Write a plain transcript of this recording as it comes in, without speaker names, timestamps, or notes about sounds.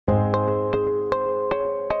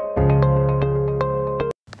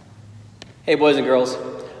Hey boys and girls,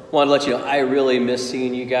 wanted to let you know I really miss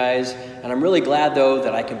seeing you guys, and I'm really glad though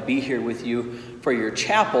that I can be here with you for your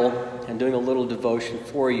chapel and doing a little devotion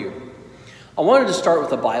for you. I wanted to start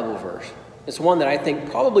with a Bible verse. It's one that I think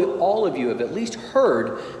probably all of you have at least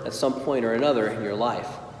heard at some point or another in your life.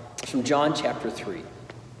 It's from John chapter 3.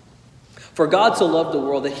 For God so loved the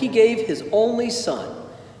world that he gave his only Son,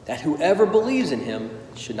 that whoever believes in him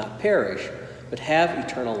should not perish, but have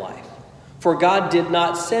eternal life. For God did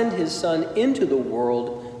not send his Son into the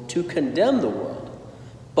world to condemn the world,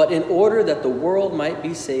 but in order that the world might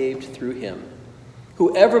be saved through him.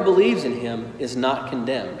 Whoever believes in him is not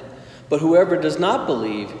condemned, but whoever does not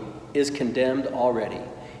believe is condemned already,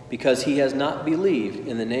 because he has not believed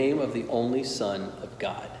in the name of the only Son of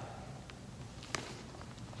God.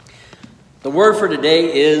 The word for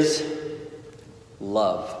today is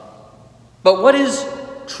love. But what is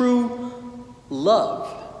true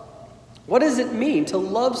love? What does it mean to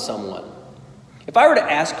love someone? If I were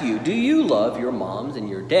to ask you, do you love your moms and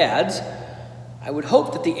your dads? I would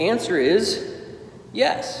hope that the answer is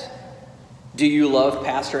yes. Do you love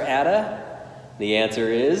Pastor Ada? The answer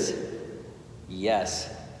is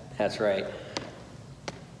yes. That's right.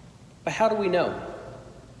 But how do we know?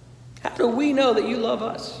 How do we know that you love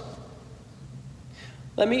us?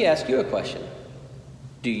 Let me ask you a question.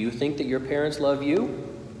 Do you think that your parents love you?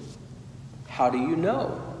 How do you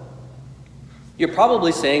know? You're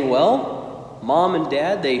probably saying, well, mom and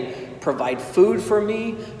dad, they provide food for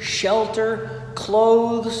me, shelter,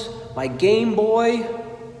 clothes, my Game Boy.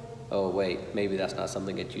 Oh, wait, maybe that's not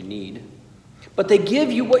something that you need. But they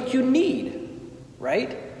give you what you need,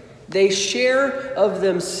 right? They share of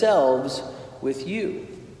themselves with you.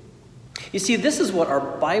 You see, this is what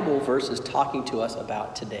our Bible verse is talking to us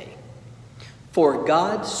about today. For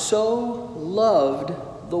God so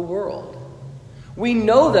loved the world. We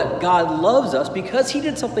know that God loves us because he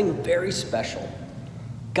did something very special.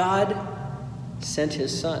 God sent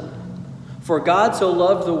his Son. For God so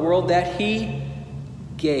loved the world that he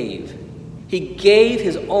gave. He gave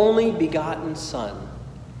his only begotten Son.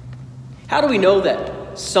 How do we know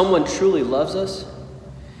that someone truly loves us?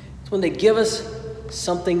 It's when they give us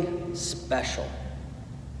something special.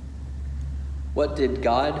 What did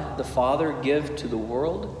God the Father give to the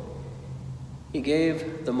world? He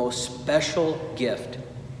gave the most special gift.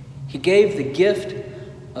 He gave the gift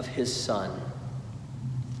of his Son.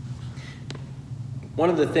 One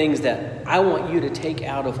of the things that I want you to take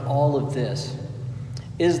out of all of this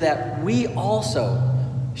is that we also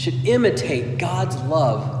should imitate God's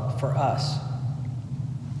love for us.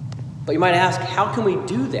 But you might ask, how can we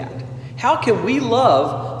do that? How can we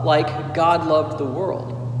love like God loved the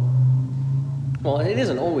world? Well, it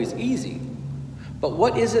isn't always easy. But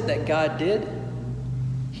what is it that God did?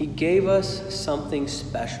 He gave us something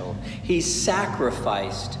special. He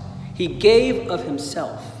sacrificed. He gave of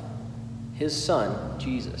himself, his Son,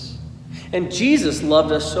 Jesus. And Jesus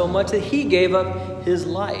loved us so much that he gave up his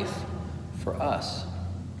life for us.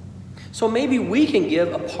 So maybe we can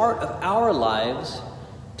give a part of our lives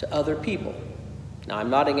to other people. Now, I'm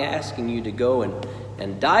not asking you to go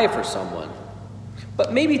and die for someone,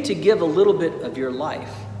 but maybe to give a little bit of your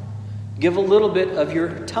life. Give a little bit of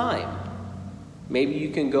your time. Maybe you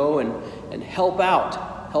can go and help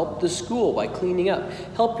out. Help the school by cleaning up.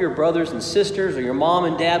 Help your brothers and sisters or your mom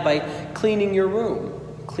and dad by cleaning your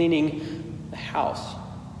room, cleaning the house.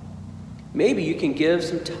 Maybe you can give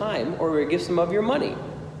some time or give some of your money.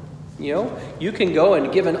 You know, you can go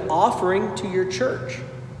and give an offering to your church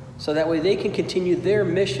so that way they can continue their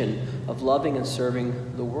mission of loving and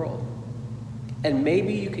serving the world. And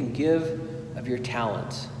maybe you can give of your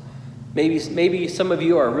talents. Maybe some of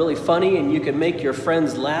you are really funny and you can make your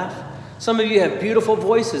friends laugh. Some of you have beautiful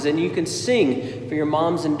voices and you can sing for your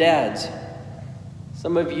moms and dads.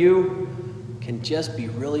 Some of you can just be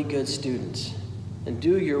really good students and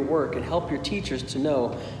do your work and help your teachers to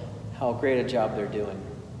know how great a job they're doing.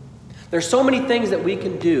 There's so many things that we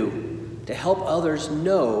can do to help others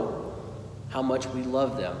know how much we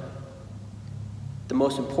love them. The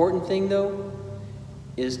most important thing, though,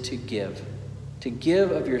 is to give. To give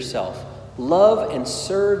of yourself. Love and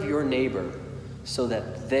serve your neighbor so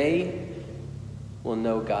that they will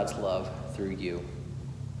know God's love through you.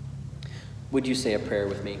 Would you say a prayer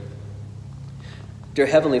with me? Dear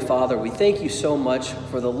Heavenly Father, we thank you so much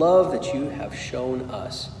for the love that you have shown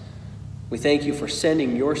us. We thank you for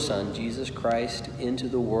sending your Son, Jesus Christ, into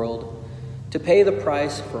the world to pay the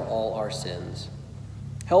price for all our sins.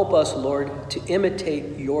 Help us, Lord, to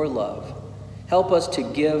imitate your love. Help us to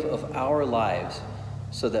give of our lives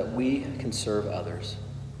so that we can serve others.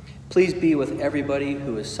 Please be with everybody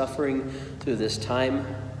who is suffering through this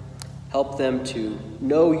time. Help them to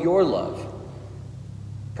know your love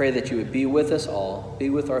Pray that you would be with us all, be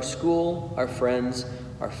with our school, our friends,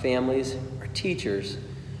 our families, our teachers,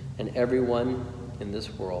 and everyone in this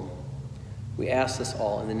world. We ask this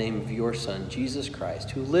all in the name of your Son, Jesus Christ,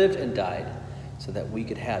 who lived and died so that we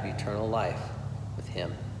could have eternal life with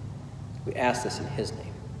him. We ask this in his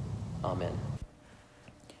name. Amen.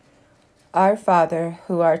 Our Father,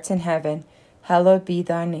 who art in heaven, hallowed be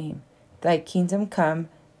thy name. Thy kingdom come,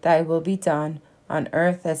 thy will be done, on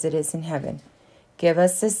earth as it is in heaven. Give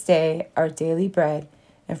us this day our daily bread,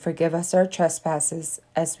 and forgive us our trespasses,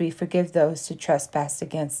 as we forgive those who trespass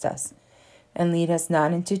against us. And lead us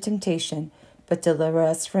not into temptation, but deliver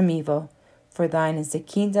us from evil. For thine is the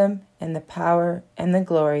kingdom, and the power, and the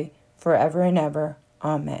glory, forever and ever.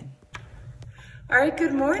 Amen. All right,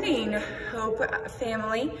 good morning, Hope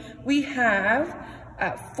family. We have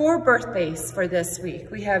 4 birthdays for this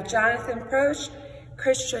week. We have Jonathan Proch,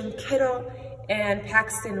 Christian Kittle, and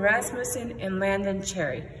Paxton Rasmussen and Landon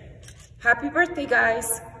Cherry. Happy birthday,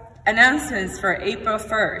 guys. Announcements for April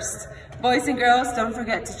 1st. Boys and girls, don't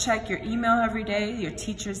forget to check your email every day. Your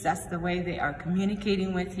teachers, that's the way they are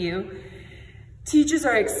communicating with you. Teachers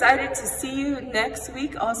are excited to see you next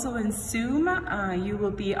week, also in Zoom. You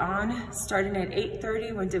will be on starting at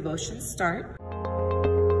 8:30 when devotions start.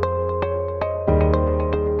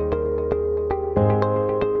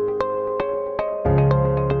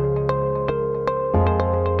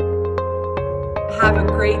 Have a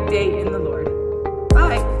great day in the